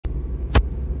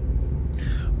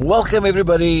Welcome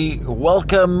everybody,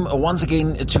 welcome once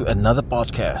again to another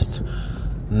podcast.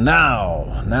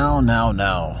 Now,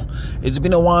 it's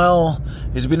been a while,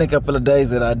 it's been a couple of days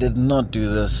that I did not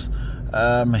do this,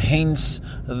 hence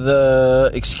the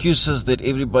excuses that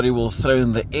everybody will throw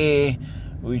in the air,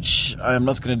 which I am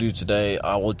not going to do today.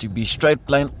 I will be straight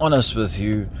plain honest with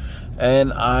you,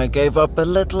 and I gave up a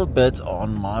little bit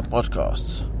on my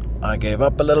podcasts. I gave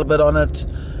up a little bit on it.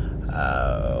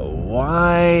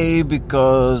 Why?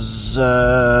 Because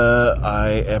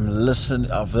I've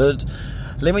heard,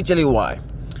 let me tell you why.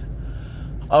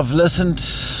 I've listened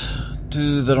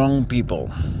to the wrong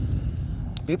people.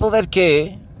 People that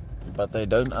care, but they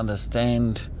don't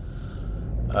understand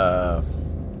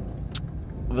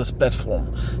this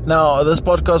platform. Now, this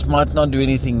podcast might not do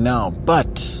anything now,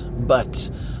 but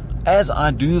as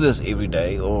I do this every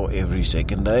day or every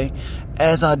second day,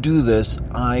 as I do this,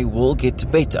 I will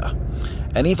get better.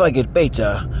 And if I get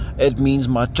better, it means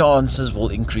my chances will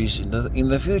increase in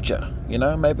the future. You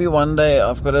know, maybe one day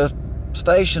I've got a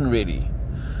station ready.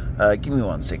 Give me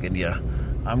 1 second here.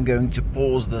 I'm going to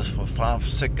pause this for 5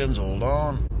 seconds. Hold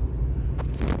on.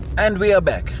 And we are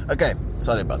back. Okay,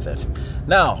 sorry about that.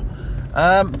 Now,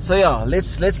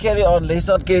 let's carry on. Let's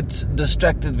not get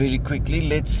distracted very quickly.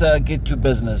 Let's get to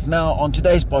business. Now, on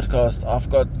today's podcast, I've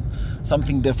got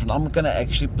something different. I'm going to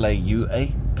actually play you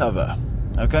a cover.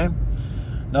 Okay?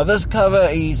 Now, this cover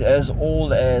is as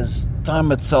old as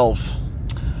time itself.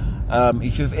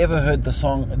 If you've ever heard the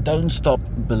song Don't Stop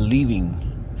Believin'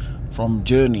 from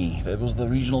Journey, that was the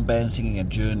regional band singing at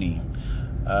Journey.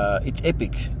 It's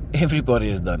epic. Everybody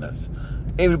has done it.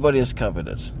 Everybody has covered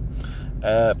it.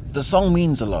 The song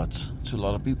means a lot to a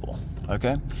lot of people.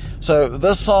 Okay? So,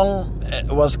 this song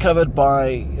was covered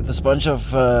by this bunch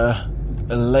of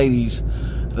ladies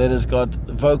that has got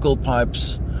vocal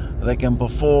pipes. They can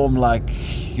perform like,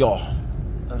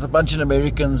 there's a bunch of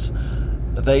Americans.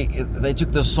 They took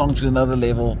this song to another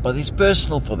level, but it's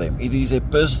personal for them. It is a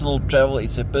personal travel.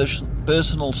 It's a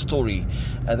personal story,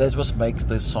 and that's what makes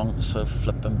this song so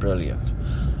flippin' brilliant.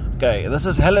 Okay, this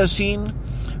is Halocene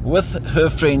with her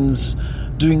friends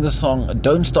doing the song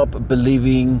Don't Stop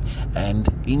Believing, and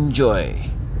enjoy.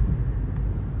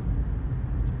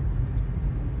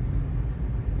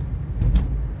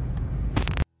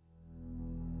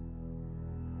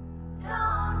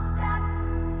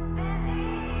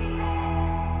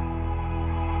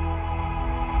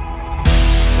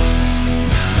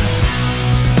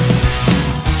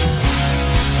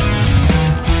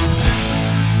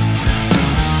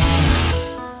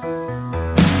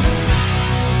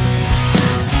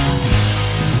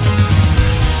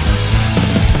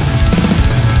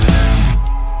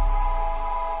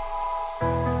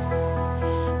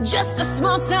 Just a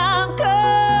small town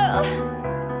girl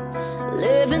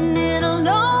living in a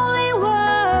lonely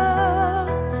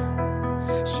world.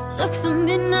 She took the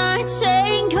midnight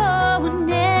train going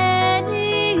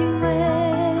anywhere.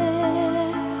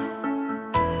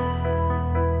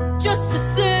 Just a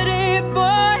city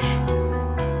boy,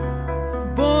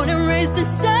 born and raised in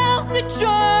South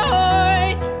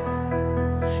Detroit.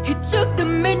 He took the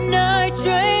midnight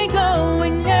train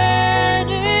going anywhere.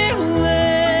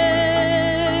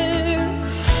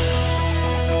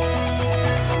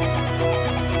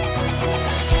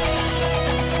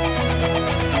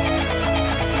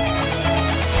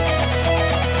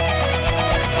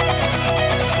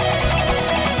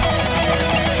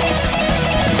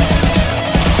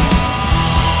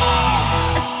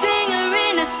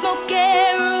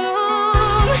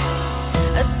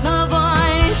 A small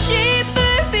wine and cheap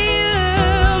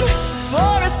perfume.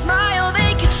 For a smile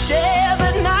they could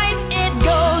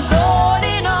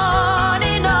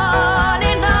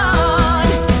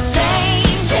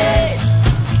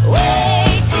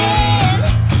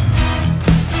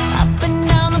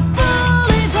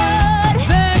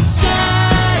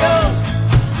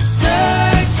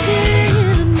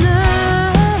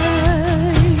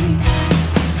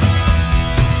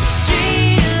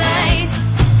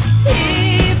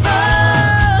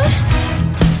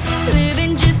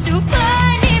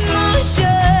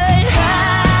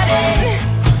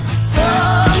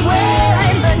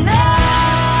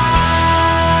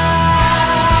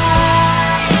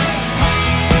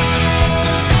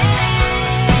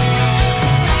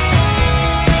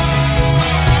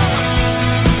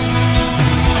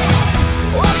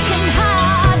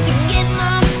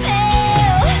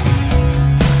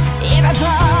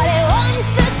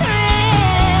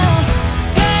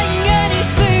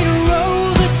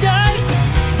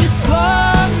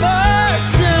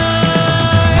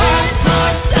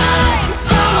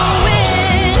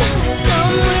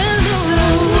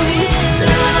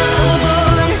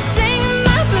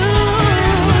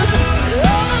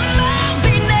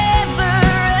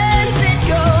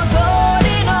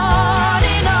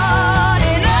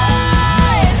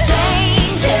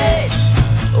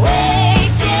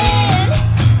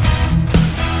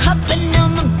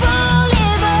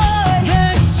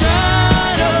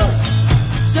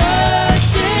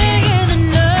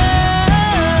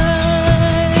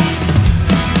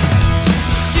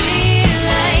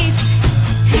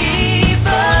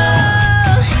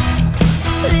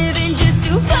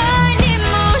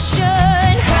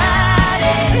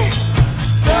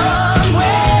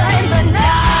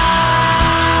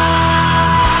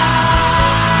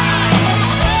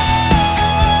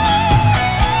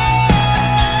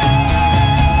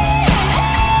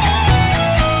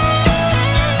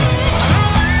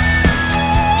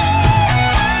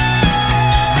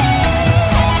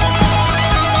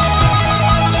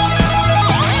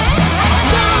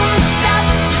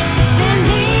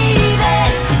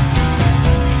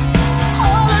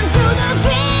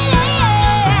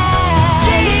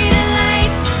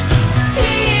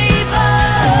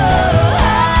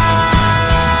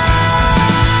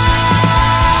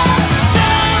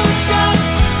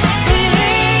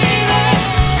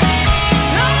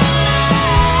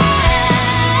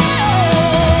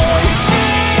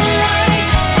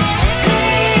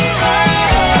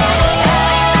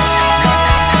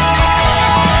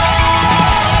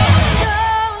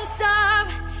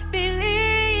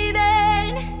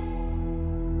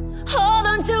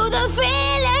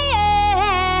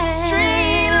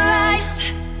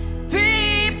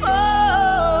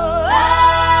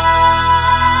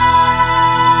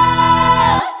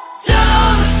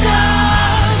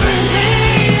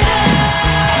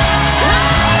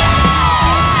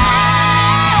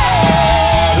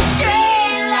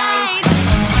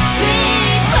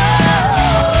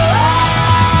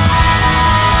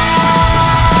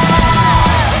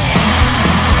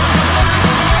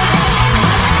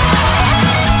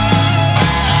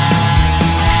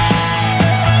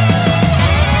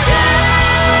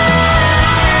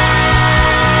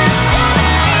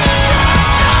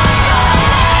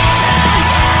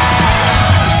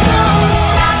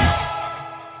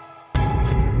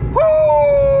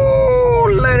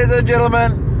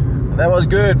gentlemen, that was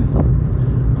good.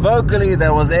 Vocally,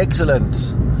 that was excellent.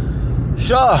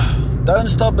 Sure, Don't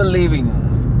Stop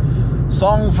Believing.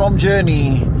 Song from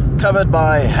Journey, covered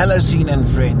by Halocene and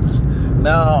Friends.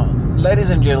 Now, ladies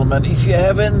and gentlemen, if you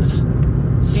haven't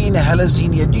seen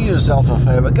Halocene yet, do yourself a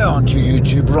favor. Go onto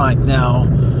YouTube right now.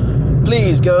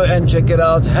 Please go and check it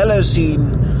out.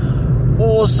 Halocene.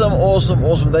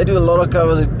 Awesome. They do a lot of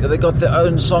covers. They got their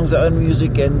own songs, their own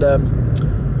music, and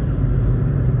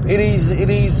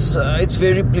it's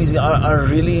very pleasing. I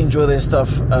really enjoy their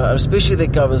stuff, especially their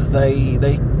covers.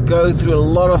 They go through a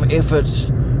lot of effort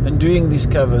in doing these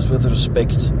covers with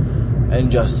respect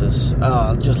and justice.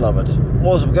 I just love it.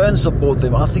 Awesome. Go and support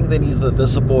them. I think they need the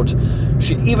support.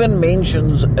 She even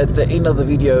mentions at the end of the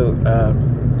video,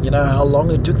 how long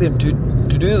it took them to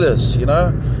do this,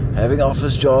 having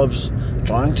office jobs,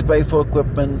 trying to pay for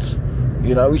equipment,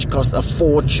 which cost a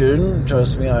fortune.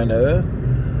 Trust me, I know.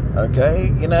 Okay,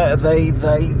 they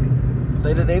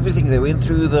did everything. They went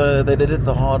through they did it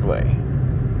the hard way.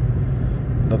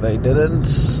 But they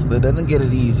didn't get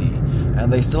it easy,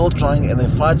 and they're still trying, and they're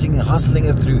fighting and hustling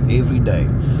it through every day.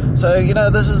 So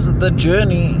this is the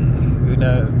journey.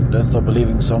 Don't Stop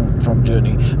Believing song from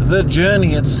Journey. The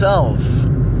journey itself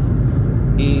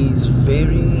is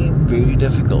very, very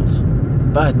difficult,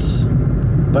 but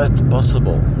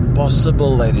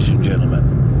possible, ladies and gentlemen.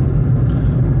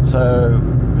 So,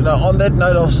 on that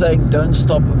note of saying don't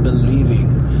stop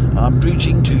believing, I'm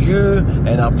preaching to you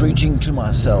and I'm preaching to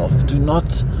myself. Do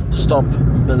not stop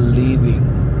believing.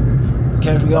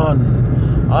 Carry on.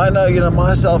 I know,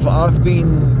 myself, I've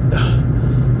been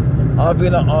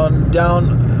on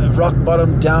rock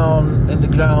bottom, down in the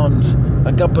ground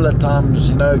a couple of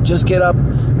times. Just get up,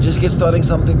 just get starting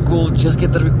something cool, just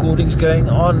get the recordings going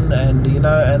on, and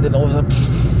then all of a sudden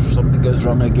something goes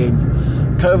wrong again.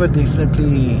 COVID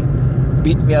definitely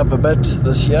beat me up a bit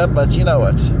this year, but you know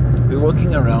what? We're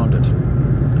working around it.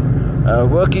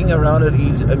 Working around it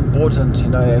is important.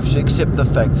 You have to accept the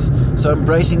facts. So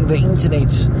embracing the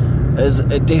internet is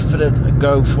a definite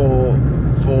go for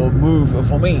move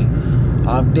for me.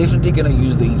 I'm definitely going to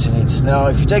use the internet. Now,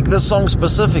 if you take this song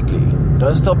specifically,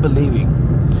 Don't Stop Believing,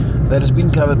 that has been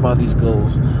covered by these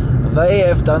girls. They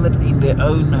have done it in their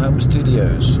own home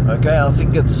studios. Okay, I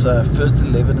think it's First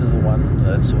 11 is the one.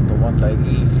 That's the one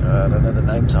lady. I don't know the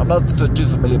names. I'm not too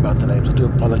familiar about the names. I do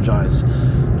apologize,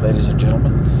 ladies and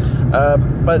gentlemen.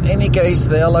 But in any case,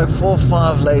 there are like four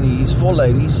ladies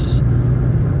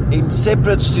in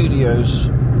separate studios,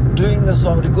 doing the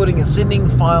song, recording it, sending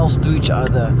files to each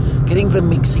other, getting the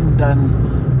mixing done,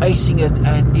 acing it,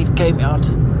 and it came out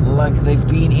like they've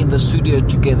been in the studio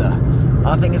together.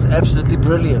 I think it's absolutely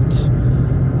brilliant.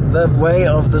 The way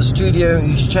of the studio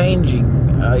is changing.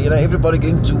 Everybody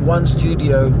going to one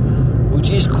studio, which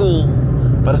is cool,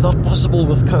 but it's not possible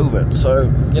with COVID. So,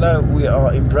 we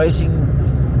are embracing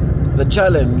the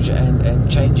challenge and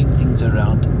changing things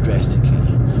around drastically.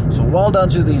 So well done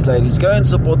to these ladies. Go and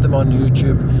support them on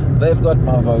YouTube. They've got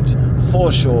my vote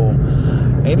for sure.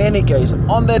 In any case,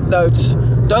 on that note,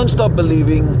 don't stop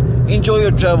believing. Enjoy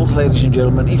your travels, ladies and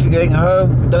gentlemen. If you're going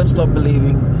home, don't stop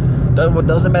believing.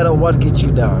 Doesn't matter what gets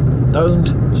you down.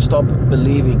 Don't stop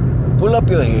believing. Pull up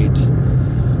your head.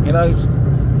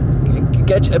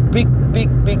 Catch a big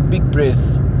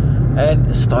breath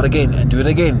and start again and do it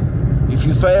again. If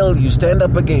you fail, you stand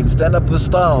up again. Stand up with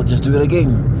style. Just do it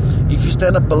again. If you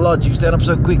stand up a lot, you stand up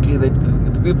so quickly that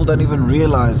the people don't even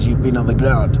realize you've been on the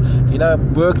ground.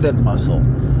 Work that muscle.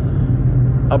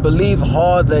 I believe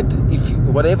hard that if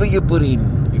whatever you put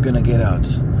in, you're going to get out.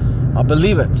 I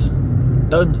believe it.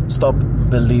 Don't stop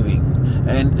believing.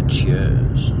 And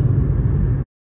cheers.